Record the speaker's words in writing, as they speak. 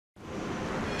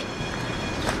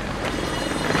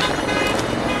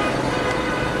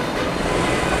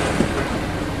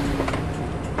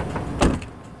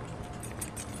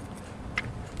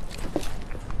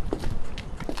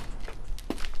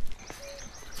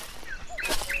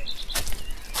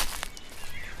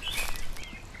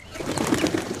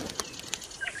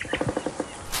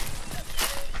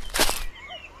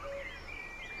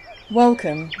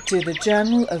Welcome to the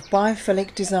Journal of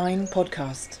Biophilic Design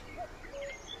podcast.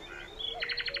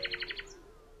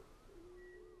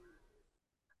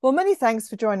 Well, many thanks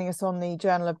for joining us on the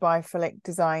Journal of Biophilic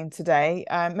Design today.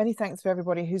 Many thanks for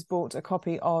everybody who's bought a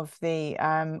copy of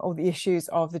all the issues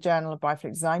of the Journal of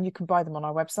Biophilic Design. You can buy them on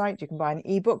our website. You can buy an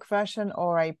ebook version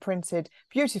or a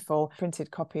beautiful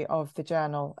printed copy of the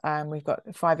journal. We've got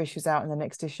 5 issues out, and the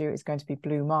next issue is going to be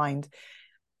Blue Mind.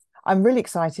 I'm really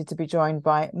excited to be joined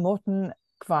by Morten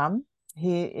Kvam.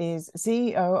 He is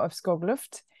CEO of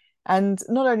Skogluft. And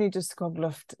not only does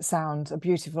Skogluft sound a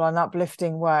beautiful and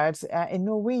uplifting word, in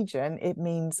Norwegian, it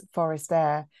means forest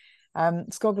air.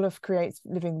 Skogluft creates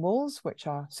living walls, which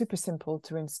are super simple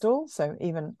to install. So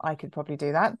even I could probably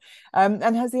do that. And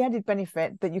has the added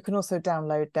benefit that you can also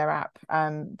download their app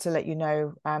to let you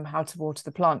know how to water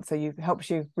the plant. So it helps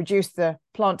you reduce the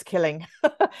plant killing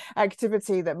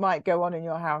activity that might go on in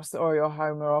your house or your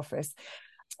home or office.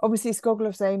 Obviously,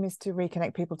 Skogluft's aim is to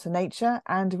reconnect people to nature,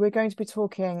 and we're going to be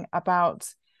talking about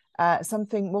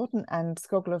something Morten and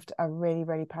Skogluft are really,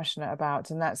 really passionate about,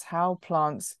 and that's how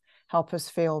plants help us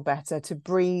feel better, to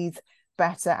breathe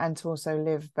better, and to also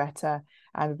live better.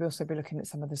 And we'll also be looking at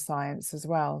some of the science as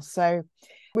well. So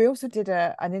we also did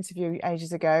an interview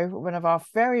ages ago, one of our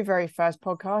very, very first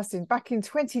podcasts back in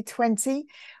 2020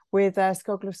 with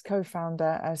Skogluft's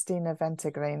co-founder, Stina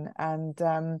Ventegren.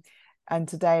 And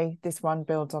today, this one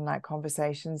builds on that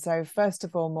conversation. So first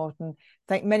of all, Morten,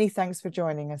 many thanks for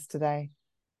joining us today.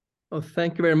 Well,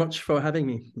 thank you very much for having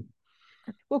me.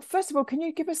 Well, first of all, can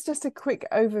you give us just a quick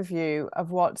overview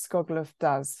of what Skogluft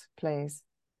does, please?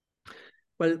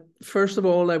 Well, first of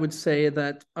all, I would say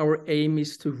that our aim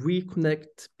is to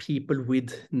reconnect people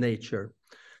with nature.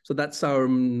 So that's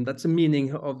the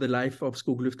meaning of the life of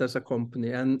Skogluft as a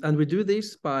company. And we do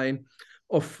this by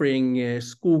offering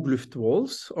Skogluft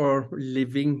walls, or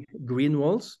living green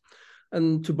walls,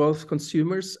 and to both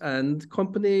consumers and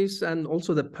companies, and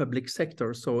also the public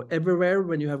sector. So everywhere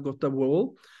when you have got a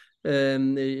wall,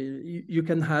 you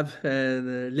can have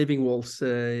living walls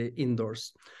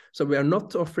indoors. So we are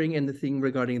not offering anything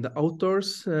regarding the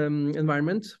outdoors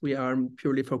environment. We are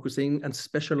purely focusing and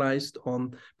specialized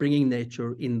on bringing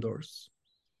nature indoors.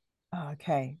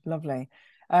 Okay, lovely.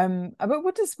 But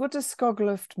what does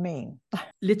Skogluft mean?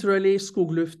 Literally,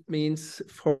 Skogluft means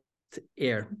forest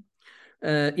air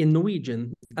in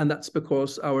Norwegian, and that's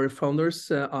because our founders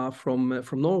are from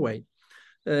Norway.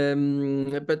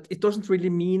 But it doesn't really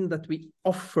mean that we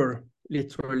offer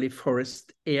literally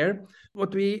forest air.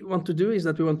 What we want to do is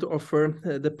that we want to offer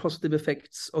the positive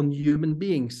effects on human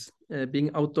beings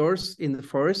being outdoors in the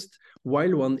forest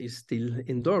while one is still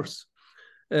indoors.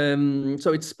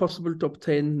 So it's possible to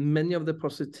obtain many of the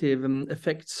positive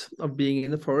effects of being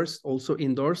in the forest, also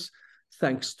indoors,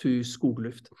 thanks to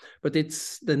Skogluft. But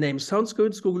the name sounds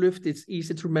good, Skogluft, it's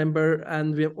easy to remember,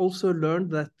 and we have also learned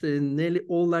that in nearly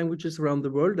all languages around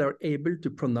the world are able to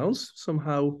pronounce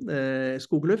somehow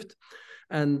Skogluft.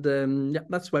 And yeah,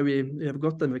 that's why we have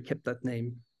got and we kept that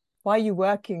name. Why are you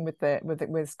working with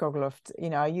Skogluft? You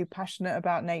know, are you passionate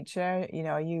about nature? You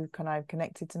know, are you kind of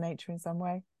connected to nature in some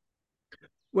way?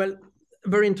 Well, a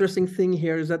very interesting thing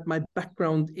here is that my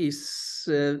background is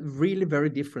really very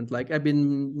different. Like, I've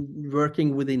been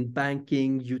working within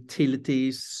banking,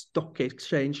 utilities, stock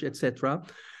exchange, etc.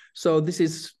 So this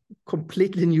is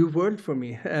completely new world for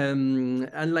me.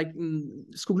 And like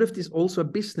Skogluft is also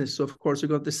a business. So of course, you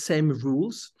got the same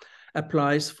rules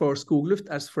applies for Skogluft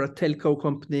as for a telco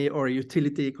company or a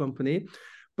utility company.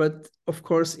 But of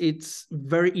course, it's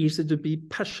very easy to be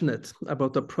passionate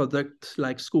about a product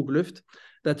like Skogluft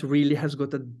that really has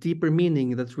got a deeper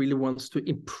meaning, that really wants to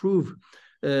improve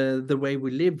the way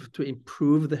we live, to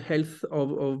improve the health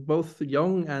of both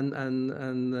young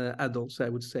and adults, I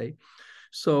would say.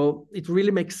 So it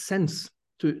really makes sense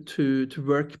to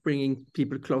work bringing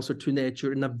people closer to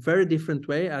nature in a very different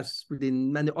way as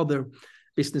within many other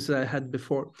businesses I had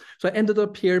before. So I ended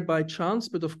up here by chance,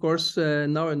 but of course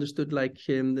now I understood like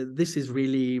this is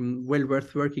really well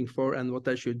worth working for and what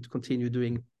I should continue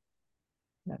doing.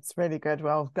 That's really good.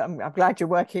 Well, I'm glad you're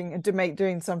working to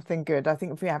doing something good. I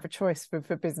think if we have a choice for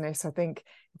business, I think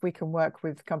if we can work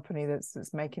with a company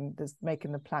that's making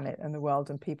the planet and the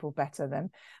world and people better, then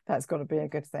that's got to be a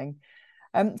good thing.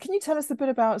 Can you tell us a bit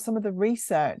about some of the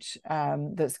research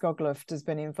that Skogluft has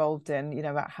been involved in, you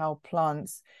know, about how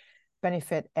plants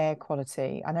benefit air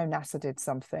quality? I know NASA did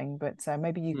something, but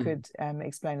maybe you could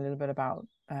explain a little bit about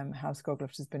how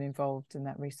Skogluft has been involved in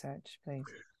that research, please.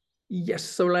 Yes,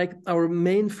 so like our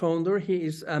main founder, he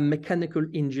is a mechanical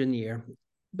engineer,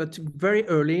 but very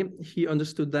early he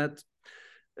understood that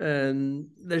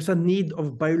there's a need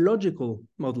of biological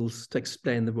models to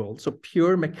explain the world. So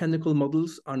pure mechanical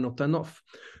models are not enough.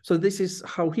 So this is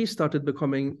how he started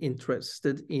becoming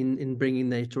interested in bringing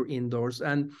nature indoors.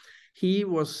 And he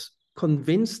was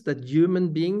convinced that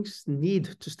human beings need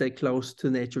to stay close to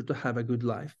nature to have a good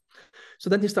life. So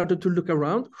then he started to look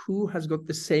around who has got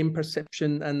the same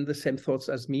perception and the same thoughts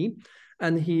as me.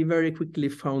 And he very quickly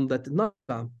found that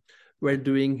NASA were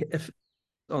doing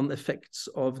effects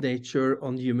of nature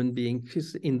on human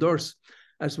beings indoors.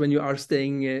 As when you are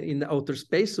staying in the outer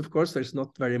space, of course, there's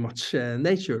not very much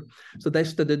nature. So they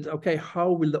studied, okay,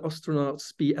 how will the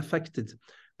astronauts be affected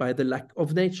by the lack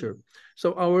of nature?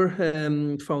 So our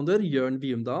founder, Bjorn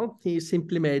Virumdal, he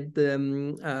simply made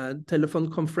a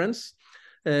telephone conference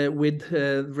with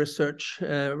research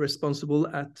responsible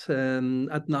at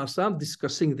NASA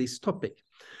discussing this topic.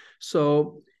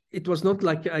 So it was not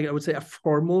like, I would say, a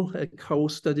formal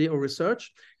co-study or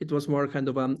research. It was more kind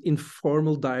of an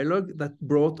informal dialogue that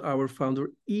brought our founder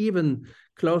even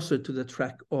closer to the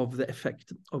track of the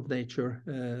effect of nature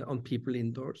on people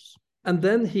indoors. And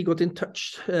then he got in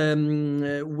touch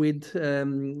with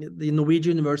the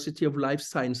Norwegian University of Life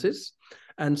Sciences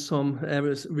and some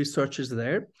researchers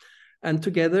there. And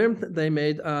together they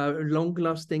made a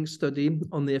long-lasting study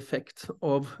on the effect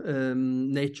of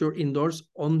nature indoors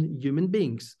on human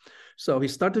beings. So he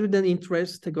started with an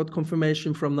interest, they got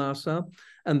confirmation from NASA,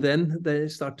 and then they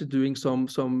started doing some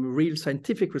real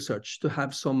scientific research to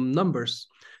have some numbers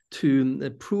to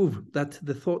prove that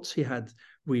the thoughts he had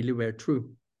really were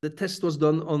true. The test was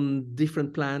done on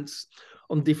different plants,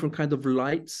 on different kind of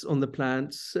lights on the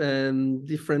plants,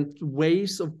 different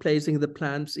ways of placing the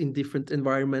plants in different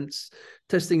environments,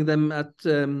 testing them at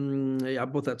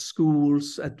both at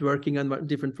schools, at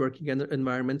different working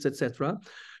environments, etc.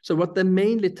 So what they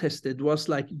mainly tested was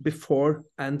like before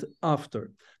and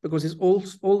after, because it's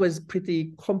always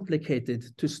pretty complicated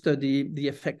to study the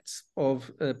effects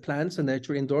of plants and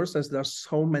nature indoors, as there are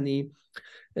so many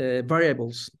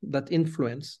variables that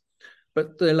influence.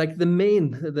 But like the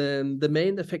main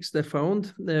effects they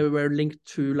found were linked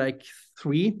to like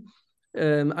three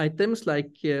items,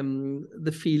 like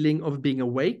the feeling of being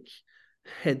awake,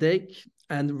 headache,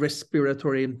 and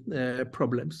respiratory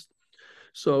problems.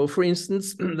 So, for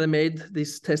instance, they made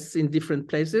these tests in different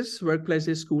places,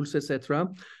 workplaces, schools, etc.,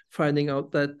 finding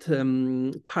out that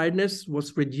tiredness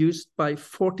was reduced by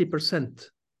 40%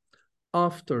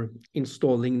 after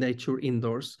installing nature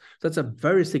indoors. That's a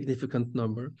very significant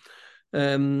number.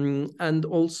 And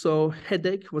also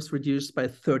headache was reduced by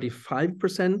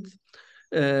 35%.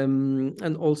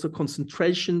 And also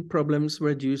concentration problems were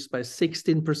reduced by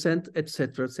 16%,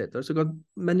 etc., etc. So got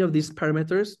many of these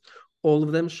parameters, all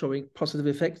of them showing positive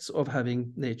effects of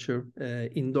having nature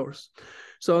indoors.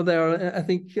 So there are, I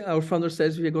think our founder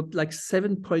says we got like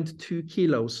 7.2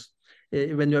 kilos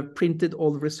when you have printed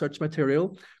all the research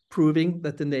material, proving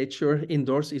that the nature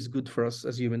indoors is good for us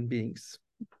as human beings.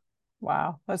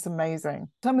 Wow, that's amazing.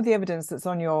 Some of the evidence that's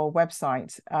on your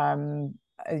website,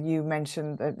 you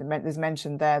mentioned, there's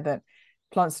mentioned there that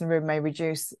plants in the room may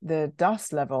reduce the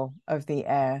dust level of the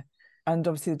air. And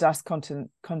obviously the dust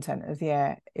content of the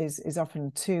air is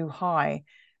often too high.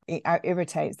 It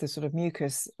irritates the sort of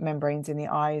mucous membranes in the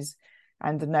eyes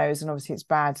and the nose. And obviously it's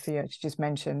bad for you just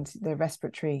mentioned the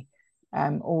respiratory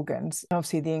organs. And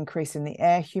obviously the increase in the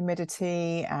air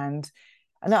humidity and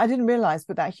I didn't realize,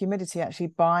 but that humidity actually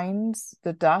binds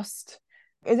the dust.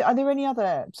 Are there any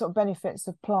other sort of benefits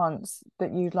of plants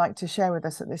that you'd like to share with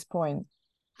us at this point?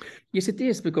 Yes, it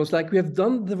is, because like we have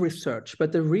done the research,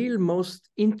 but the real most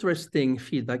interesting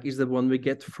feedback is the one we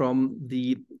get from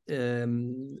the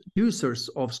users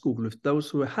of Skogluft, those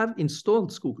who have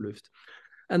installed Skogluft.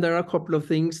 And there are a couple of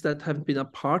things that have been a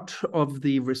part of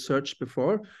the research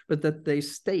before, but that they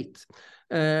state.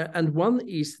 And one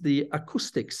is the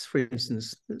acoustics, for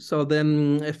instance. So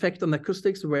the effect on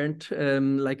acoustics weren't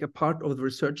like a part of the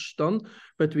research done,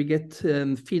 but we get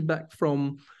feedback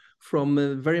from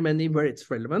very many where it's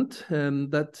relevant,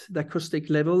 that the acoustic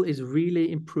level is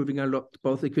really improving a lot.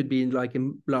 Both it could be in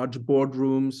large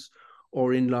boardrooms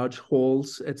or in large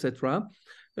halls, etc.,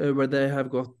 where they have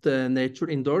got nature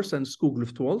indoors and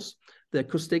Skogluft walls. The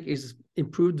acoustic is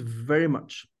improved very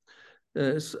much.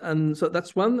 And so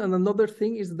that's one. And another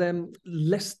thing is the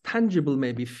less tangible,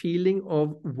 maybe, feeling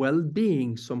of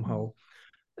well-being somehow.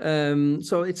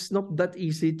 So it's not that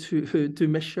easy to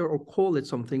measure or call it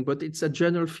something, but it's a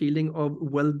general feeling of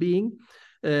well-being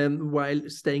while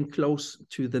staying close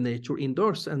to the nature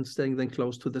indoors and staying then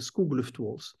close to the Skogluft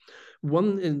walls.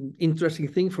 One interesting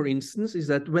thing, for instance, is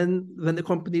that when the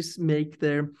companies make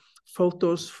their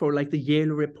photos for like the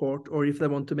yearly report, or if they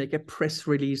want to make a press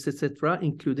release, etc.,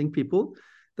 including people,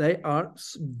 they are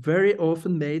very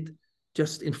often made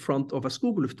just in front of a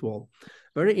Skogluft wall.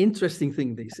 Very interesting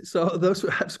thing, this. So those who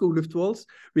have Skogluft walls,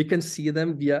 we can see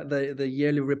them via the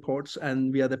yearly reports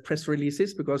and via the press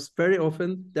releases, because very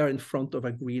often they're in front of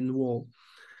a green wall.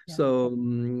 Yeah. So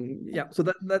yeah, so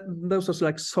those are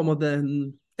like some of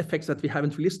the effects that we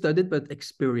haven't really studied but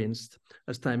experienced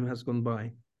as time has gone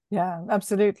by. Yeah,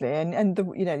 absolutely. And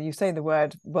the, you know, you say the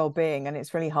word well-being, and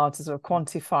it's really hard to sort of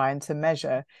quantify and to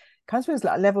measure. Kind of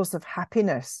like levels of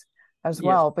happiness as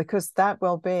well, because that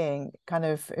well-being kind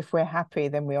of, if we're happy,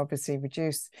 then we obviously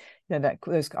reduce, you know, that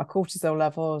those our cortisol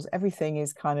levels. Everything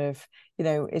is kind of, you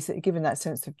know, is given that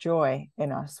sense of joy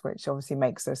in us, which obviously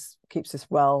keeps us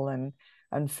well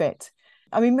and fit.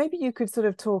 I mean, maybe you could sort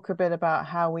of talk a bit about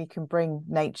how we can bring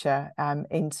nature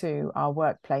into our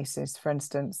workplaces, for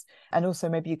instance, and also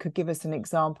maybe you could give us an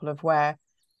example of where,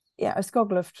 yeah, a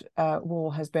Skogluft wall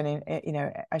has been, you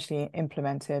know, actually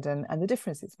implemented and the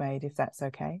difference it's made, if that's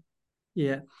okay.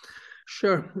 Yeah,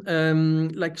 sure.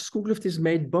 Like Skogluft is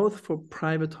made both for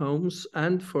private homes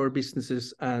and for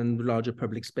businesses and larger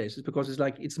public spaces, because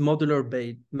it's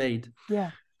modular made.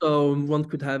 Yeah. So one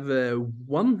could have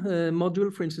one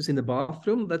module, for instance, in the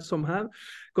bathroom that some have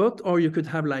got, or you could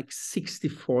have like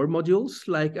 64 modules,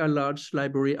 like a large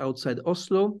library outside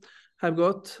Oslo have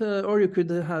got, or you could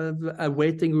have a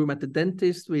waiting room at the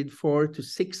dentist with 4 to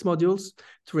 6 modules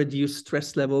to reduce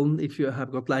stress level if you have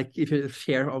got if you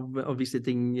fear of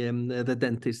visiting the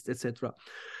dentist, etc.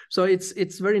 So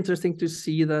it's very interesting to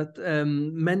see that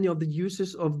many of the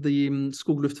uses of the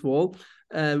Skogluft wall,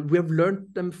 we have learned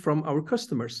them from our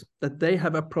customers, that they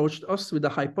have approached us with a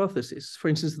hypothesis. For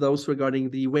instance, those regarding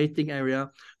the waiting area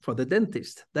for the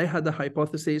dentist, they had a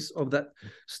hypothesis of that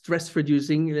stress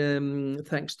reducing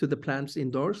thanks to the plants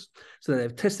indoors. So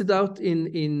they've tested out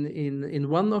in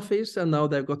one office, and now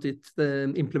they've got it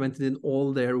implemented in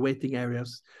all their waiting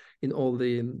areas in all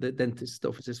the dentist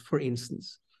offices, for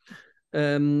instance.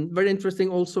 Very interesting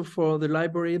also for the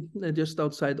library just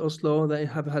outside Oslo. They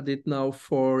have had it now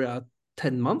for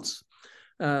 10 months.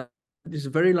 This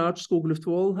very large Skogluft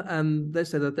wall, and they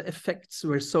said that the effects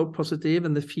were so positive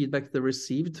and the feedback they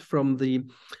received from the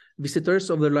visitors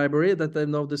of the library that they've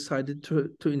now decided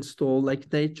to install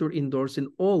like nature indoors in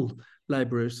all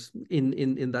libraries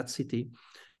in that city,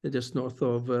 just north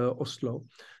of Oslo.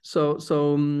 So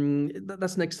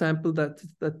that's an example that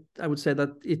I would say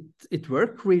that it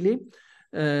worked really.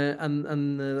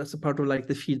 And that's a part of like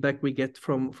the feedback we get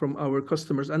from our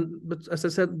customers. But as I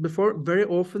said before, very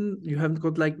often you haven't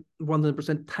got like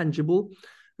 100% tangible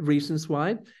reasons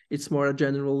why. It's more a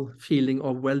general feeling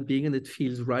of well-being, and it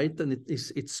feels right, and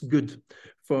it's good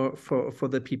for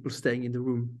the people staying in the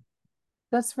room.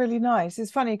 That's really nice.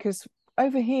 It's funny because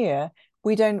over here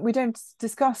we don't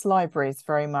discuss libraries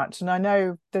very much, and I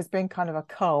know there's been kind of a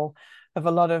cull of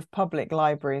a lot of public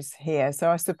libraries here, so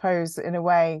I suppose in a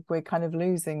way we're kind of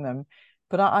losing them.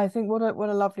 But I think what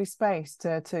a lovely space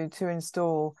to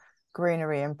install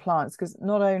greenery and plants, because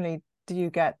not only do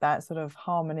you get that sort of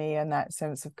harmony and that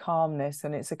sense of calmness,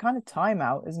 and it's a kind of time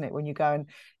out, isn't it, when you go and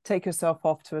take yourself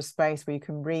off to a space where you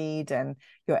can read and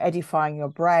you're edifying your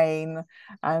brain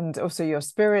and also your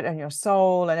spirit and your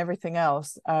soul and everything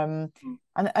else. And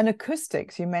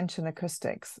acoustics, you mentioned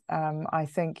acoustics. I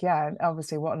think, yeah,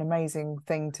 obviously what an amazing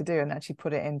thing to do, and actually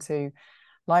put it into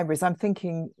libraries. I'm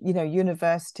thinking, you know,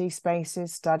 university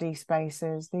spaces, study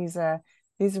spaces, these are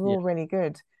all really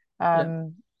good.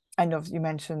 And obviously you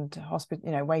mentioned hospital,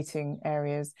 you know, waiting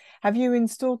areas. Have you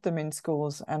installed them in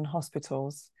schools and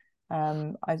hospitals?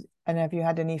 And have you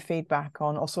had any feedback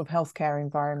on also healthcare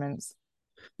environments?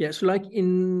 Yeah, so like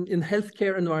in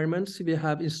healthcare environments, we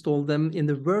have installed them in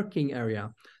the working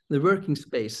area, the working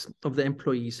space of the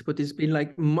employees. But it's been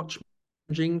like much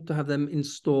challenging to have them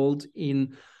installed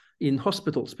in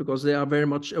hospitals, because they are very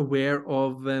much aware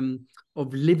of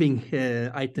living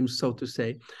items, so to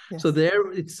say. Yes. So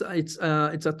there, it's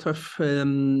a tough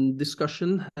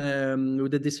discussion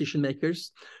with the decision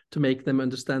makers to make them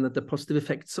understand that the positive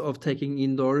effects of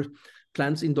taking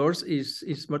plants indoors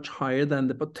is much higher than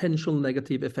the potential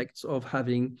negative effects of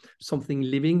having something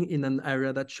living in an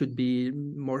area that should be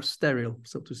more sterile,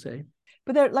 so to say.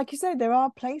 But there, like you say, there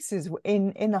are places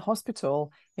in a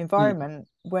hospital environment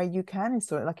where you can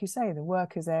install it, like you say, the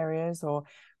workers' areas or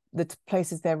the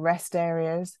places, their rest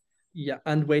areas. Yeah,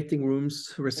 and waiting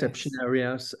rooms, reception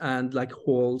areas, and like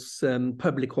halls,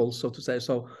 public halls, so to say.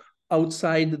 So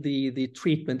outside the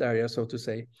treatment area, so to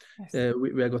say,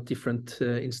 we have got different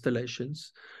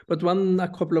installations. But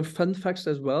a couple of fun facts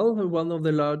as well. One of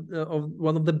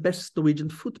the best Norwegian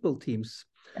football teams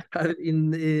have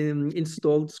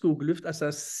installed Skogluft as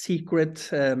a secret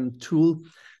tool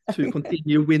to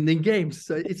continue winning games.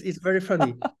 So it's very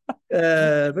funny.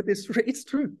 But it's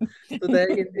true. So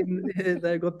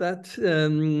they got that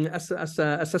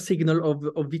as a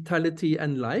signal of vitality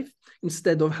and life,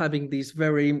 instead of having these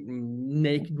very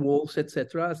naked walls,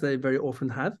 etc., as they very often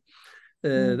have.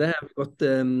 They have got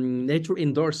nature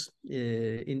indoors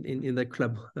in the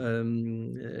club,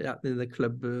 in the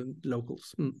club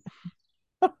locals.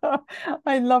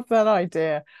 I love that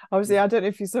idea. Obviously, I don't know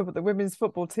if you saw, but the women's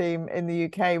football team in the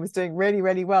UK was doing really,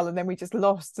 really well, and then we just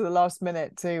lost to the last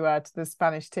minute to the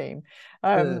Spanish team.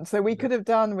 So we could have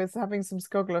done with having some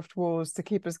Skogluft walls to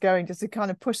keep us going, just to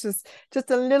kind of push us just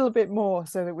a little bit more,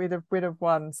 so that we'd have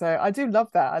won. So I do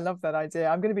love that. I love that idea.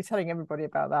 I'm going to be telling everybody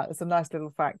about that. It's a nice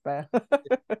little fact there.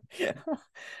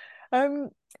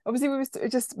 Obviously we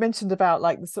just mentioned about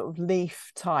like the sort of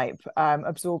leaf type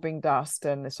absorbing dust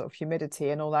and the sort of humidity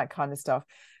and all that kind of stuff.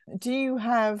 Do you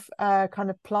have kind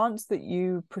of plants that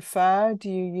you prefer? Do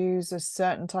you use a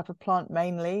certain type of plant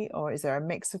mainly, or is there a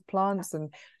mix of plants?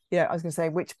 And yeah, I was going to say,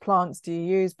 which plants do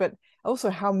you use, but also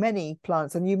how many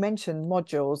plants? And you mentioned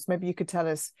modules. Maybe you could tell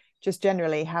us just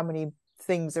generally how many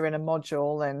things are in a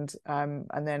module,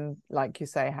 and then, like you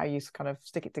say, how you kind of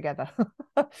stick it together.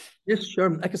 Yes,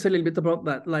 sure. I can say a little bit about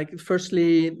that. Like,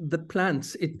 firstly, the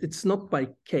plants, it's not by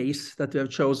case that we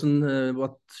have chosen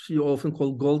what you often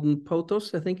call golden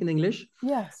pothos, I think, in English.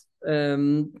 Yes.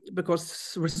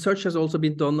 Because research has also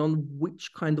been done on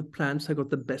which kind of plants have got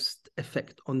the best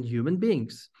effect on human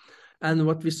beings. And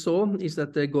what we saw is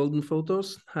that the golden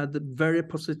photos had a very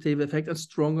positive effect, and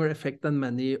stronger effect than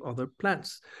many other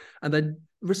plants. And the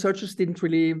researchers didn't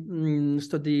really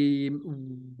study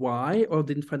why, or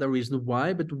didn't find a reason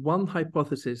why, but one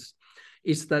hypothesis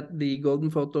is that the golden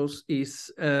photos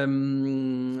is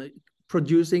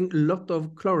producing a lot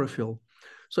of chlorophyll.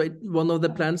 So one of the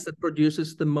plants that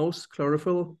produces the most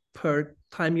chlorophyll per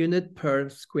time unit per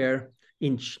square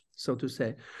inch, so to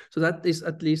say. So that is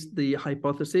at least the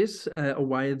hypothesis of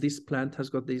why this plant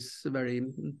has got this very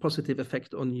positive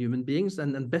effect on human beings,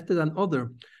 and better than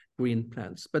other green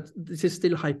plants. But this is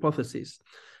still hypothesis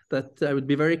that I would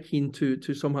be very keen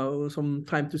to somehow, some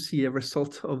time, to see a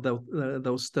result of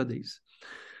those studies.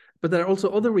 But there are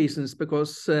also other reasons,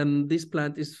 because this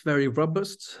plant is very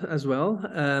robust as well.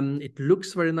 It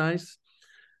looks very nice.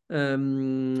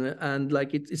 And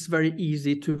like it's very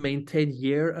easy to maintain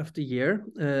year after year,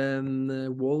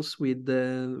 walls with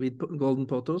golden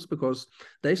pothos, because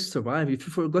they survive.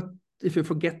 If you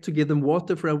forget to give them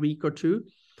water for a week or two,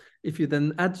 if you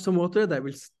then add some water, they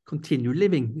will continue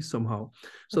living somehow.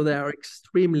 So they are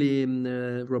extremely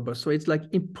robust. So it's like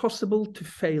impossible to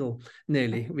fail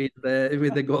nearly with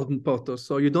the golden pothos.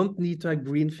 So you don't need to have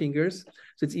green fingers.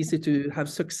 So it's easy to have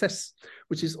success,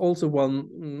 which is also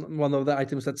one of the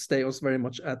items that stay us very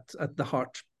much at the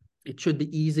heart. It should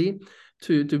be easy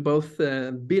to both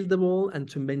build the wall and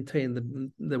to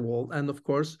maintain the wall, and of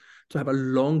course to have a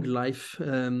long life,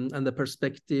 and the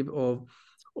perspective of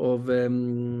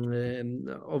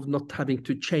not having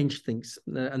to change things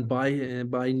and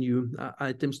buy new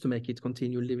items to make it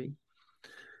continue living.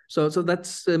 So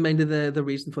that's mainly the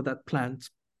reason for that plant.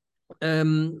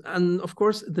 And of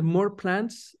course, the more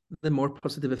plants, the more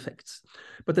positive effects.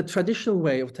 But the traditional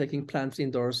way of taking plants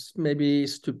indoors maybe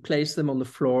is to place them on the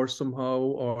floor somehow,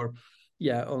 or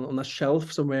on a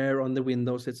shelf somewhere, on the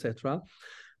windows, etc.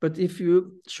 But if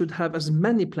you should have as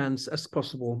many plants as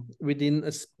possible within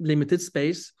a limited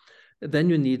space, then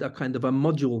you need a kind of a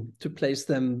module to place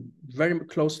them very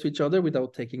close to each other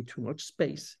without taking too much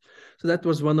space. So that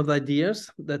was one of the ideas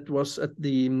that was at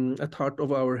heart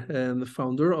of our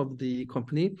founder of the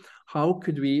company. How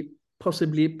could we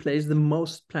possibly place the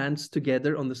most plants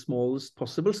together on the smallest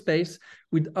possible space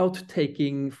without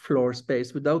taking floor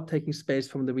space, without taking space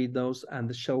from the windows and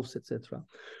the shelves, etc.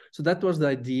 So that was the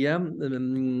idea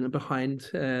behind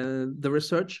the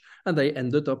research, and they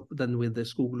ended up then with the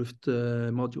Skogluft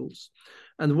modules.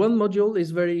 And one module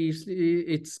is very easily,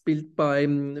 it's built by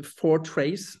 4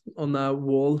 trays on a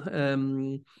wall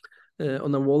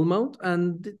mount,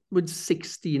 and with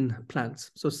 16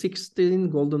 plants. So 16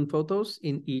 golden photos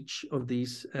in each of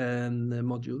these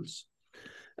modules.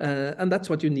 And that's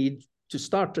what you need to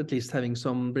start, at least bringing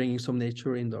some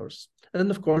nature indoors. And then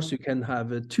of course you can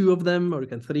have 2 of them, or you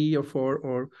can 3 or 4,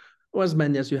 or as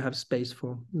many as you have space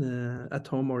for at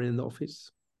home or in the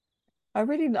office. I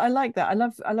like that. I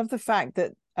love the fact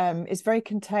that it's very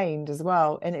contained as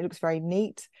well, and it looks very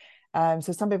neat.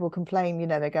 So some people complain,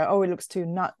 they go, oh, it looks too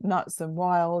nuts and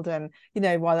wild, and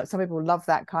while some people love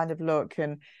that kind of look.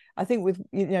 And I think with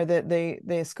the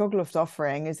Skogluft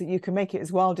offering is that you can make it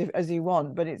as wild as you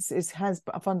want, but it has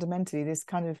fundamentally this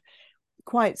kind of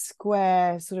quite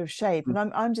square sort of shape. And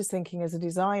I'm just thinking, as a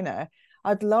designer,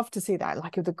 I'd love to see that,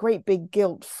 like with a great big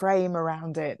gilt frame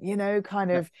around it, you know, kind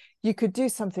of, you could do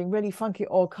something really funky,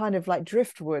 or kind of like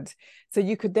driftwood. So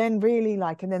you could then really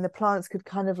like, and then the plants could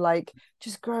kind of like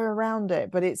just grow around it,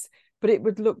 but it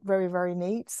would look very, very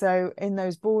neat. So in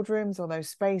those boardrooms or those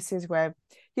spaces where,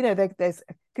 you know, there's,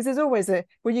 because there's always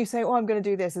when you say, oh, I'm going to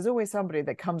do this, there's always somebody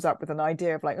that comes up with an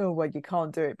idea of like, oh, well, you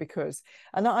can't do it because,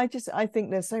 and I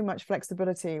think there's so much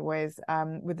flexibility with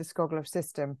the Skogluft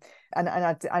system. And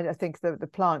I think the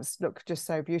plants look just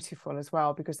so beautiful as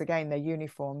well, because again, they're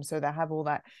uniform. So they have all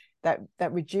that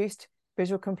reduced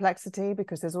visual complexity,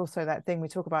 because there's also that thing we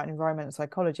talk about in environmental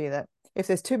psychology, that if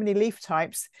there's too many leaf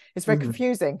types, it's very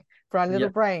confusing for our little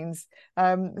brains.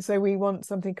 So we want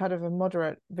something kind of a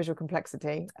moderate visual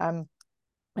complexity,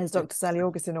 as Dr. Sally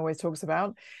Augustin always talks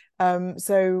about.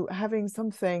 So having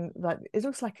something like, it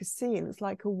looks like a sea, it looks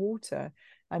like a water,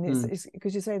 and it's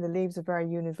because you say the leaves are very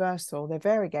universal, they're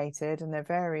variegated and they're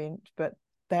variant, but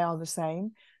they are the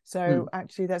same. So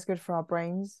actually that's good for our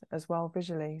brains as well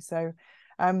visually. So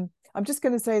I'm just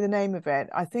going to say the name of it.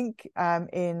 I think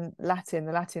in Latin,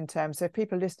 the Latin term, so if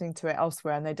people are listening to it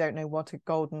elsewhere and they don't know what a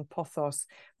golden pothos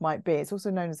might be, it's also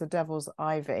known as the devil's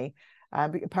ivy,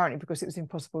 apparently because it was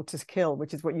impossible to kill,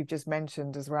 which is what you've just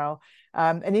mentioned as well.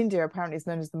 In India, apparently it's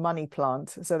known as the money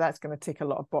plant, so that's going to tick a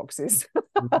lot of boxes.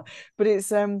 But it's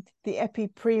the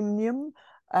Epipremnum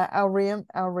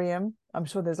aureum. I'm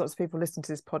sure there's lots of people listening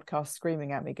to this podcast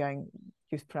screaming at me going,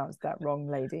 you've pronounced that wrong,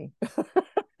 lady.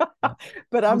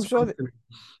 But I'm sure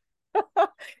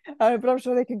but I'm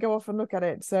sure they can go off and look at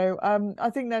it. So I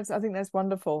think that's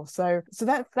wonderful. So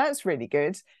that's really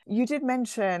good. You did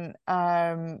mention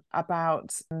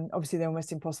about obviously they're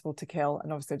almost impossible to kill,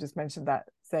 and obviously I just mentioned that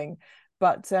thing,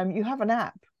 but you have an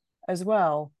app as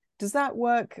well. Does that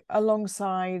work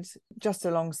alongside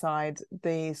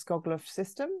the Skogluft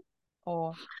system,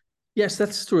 or? Yes,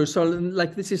 that's true. So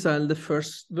like this is the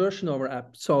first version of our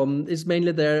app. So it's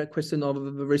mainly the question of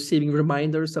receiving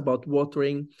reminders about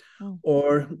watering,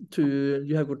 or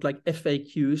you have got like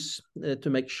FAQs to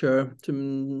make sure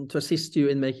to assist you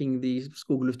in making the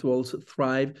Skogluft walls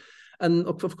thrive. And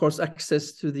of course,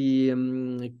 access to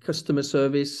the customer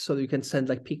service, so you can send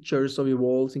like pictures of your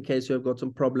walls in case you have got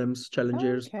some problems,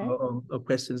 challenges, or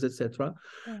questions, etc.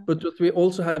 Yeah. But what we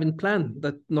also have in plan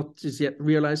that not is yet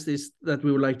realized is that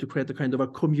we would like to create a kind of a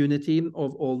community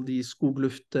of all the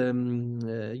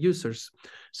Skogluft users,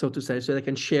 so to say, so they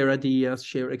can share ideas,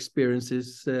 share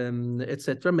experiences,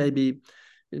 etc. Maybe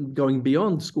going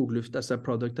beyond Skogluft as a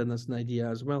product and as an idea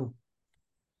as well.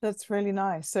 That's really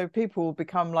nice. So people will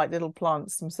become like little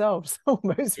plants themselves,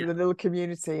 almost, with a little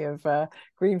community of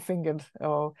green-fingered.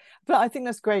 But I think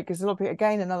that's great, because a lot of people,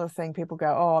 again, another thing, people go,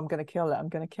 "Oh, I'm going to kill it. I'm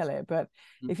going to kill it." But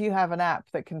if you have an app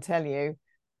that can tell you,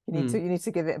 you need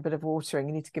to give it a bit of watering,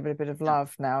 you need to give it a bit of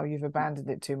love. Now you've abandoned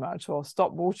it too much, or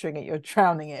stop watering it, you're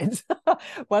drowning it.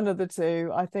 One of the two.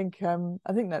 I think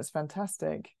that's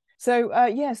fantastic. So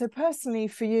so personally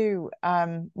for you,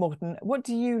 Morten, what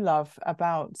do you love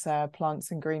about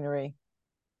plants and greenery?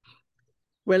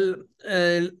 Well,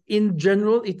 in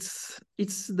general, it's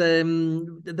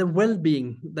the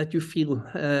well-being that you feel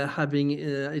having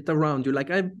it around you.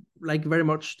 Like I like very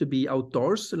much to be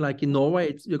outdoors. Like in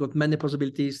Norway, you've got many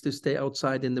possibilities to stay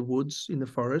outside in the woods, in the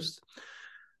forest.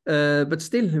 But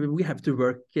still, we have to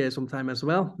work sometime as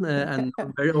well, and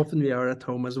very often we are at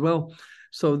home as well.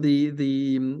 So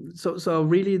so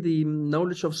really the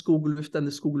knowledge of Skogluft and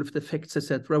the Skogluft effects,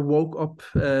 etc., woke up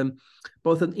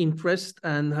both an interest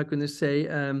and, how can I say,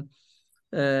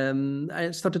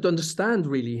 I started to understand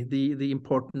really the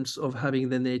importance of having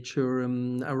the nature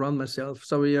around myself.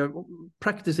 So we are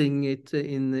practicing it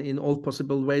in all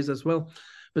possible ways as well.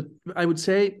 But I would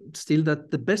say still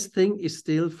that the best thing is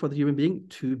still for the human being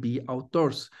to be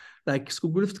outdoors. Like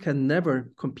Skogluft can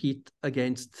never compete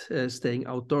against staying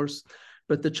outdoors.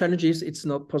 But the challenge is it's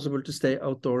not possible to stay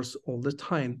outdoors all the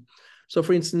time. So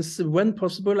for instance, when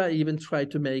possible, I even try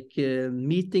to make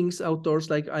meetings outdoors,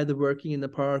 like either working in the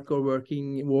park or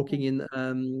walking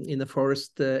in a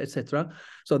forest, etc.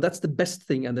 So that's the best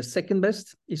thing. And the second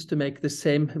best is to make the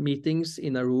same meetings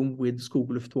in a room with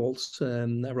Skogluft walls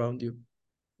around you.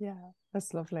 Yeah,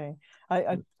 that's lovely.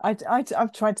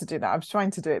 I've tried to do that. I was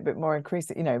trying to do it a bit more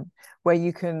increasing, where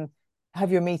you can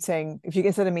have your meeting, if you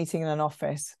instead of meeting in an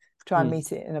office, try and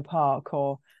meet it in a park,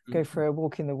 or go for a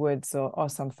walk in the woods or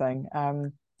something.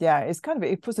 It's kind of,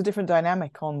 it puts a different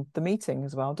dynamic on the meeting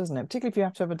as well, doesn't it? Particularly if you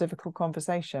have to have a difficult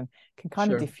conversation, it can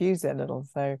kind of diffuse it a little.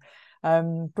 So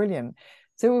brilliant.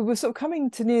 So we're sort of coming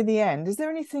to near the end. Is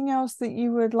there anything else that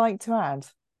you would like to add?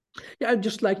 Yeah, I'd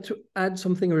just like to add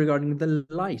something regarding the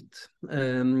light,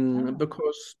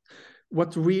 because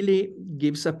what really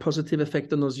gives a positive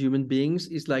effect on us human beings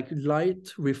is like light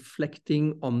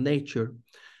reflecting on nature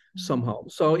somehow.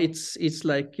 So it's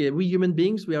like we human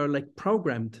beings, we are like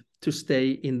programmed to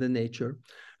stay in the nature.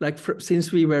 Like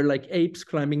since we were like apes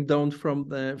climbing down from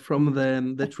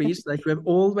the trees, like we have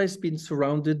always been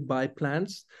surrounded by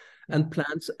plants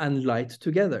and light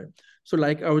together. So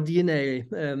like our DNA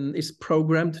is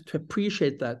programmed to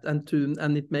appreciate that,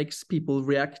 and it makes people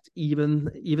react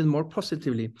even more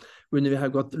positively when we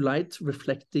have got light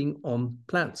reflecting on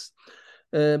plants.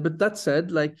 But that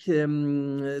said, like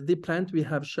the plant we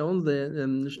have shown,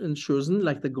 the chosen,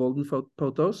 like the golden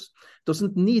photos,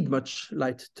 doesn't need much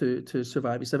light to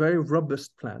survive. It's a very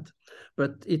robust plant,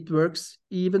 but it works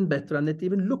even better, and it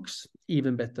even looks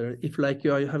even better if like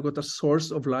you have got a source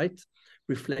of light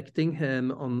reflecting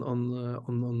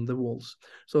on the walls.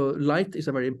 So light is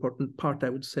a very important part, I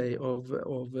would say,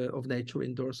 of nature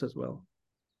indoors as well.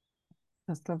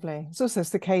 That's lovely. It's also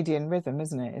circadian rhythm,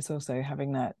 isn't it? It's also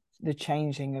having that the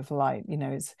changing of light. You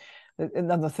know, it's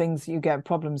other things you get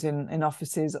problems in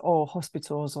offices or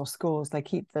hospitals or schools. They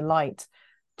keep the light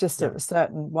just at a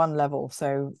certain one level.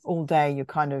 So all day you're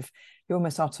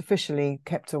almost artificially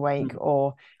kept awake,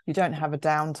 or you don't have a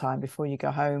downtime before you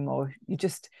go home, or you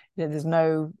just, there's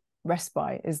no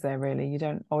respite, is there really? You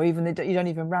don't, or even you don't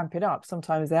even ramp it up.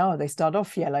 Sometimes they start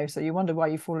off yellow, so you wonder why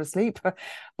you fall asleep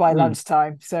by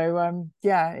lunchtime. So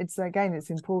it's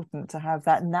important to have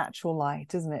that natural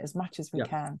light, isn't it, as much as we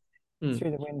can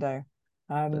through the window.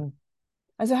 And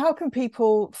so how can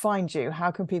people find you?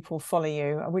 How can people follow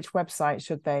you? Which website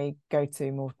should they go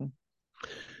to, Morten?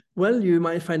 Well, you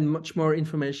might find much more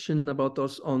information about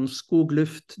us on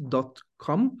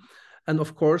skogluft.com. And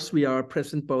of course, we are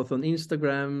present both on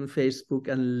Instagram, Facebook,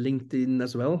 and LinkedIn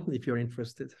as well, if you're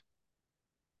interested.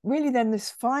 Really, then,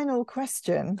 this final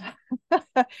question,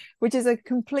 which is a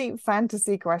complete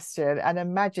fantasy question and a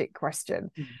magic question,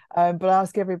 but I'll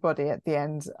ask everybody at the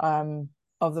end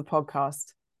of the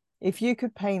podcast. If you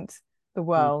could paint the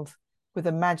world with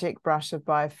a magic brush of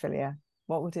biophilia,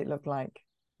 what would it look like?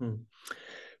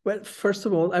 Well, first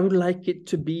of all, I would like it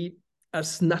to be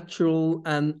as natural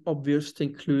and obvious to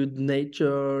include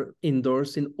nature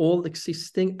indoors in all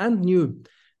existing and new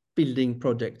building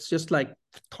projects. Just like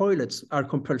toilets are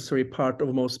compulsory part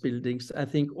of most buildings, I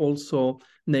think also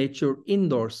nature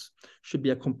indoors should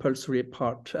be a compulsory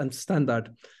part and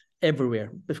standard everywhere,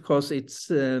 because it's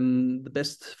the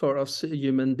best for us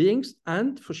human beings,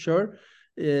 and for sure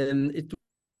it's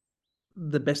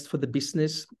the best for the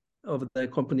business of the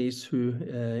companies who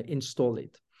install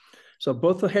it. So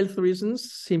both for health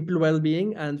reasons, simple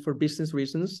well-being, and for business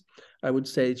reasons, I would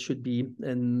say it should be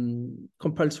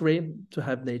compulsory to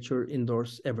have nature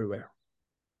indoors everywhere.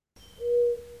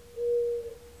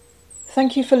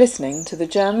 Thank you for listening to the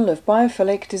Journal of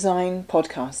Biophilic Design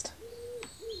podcast.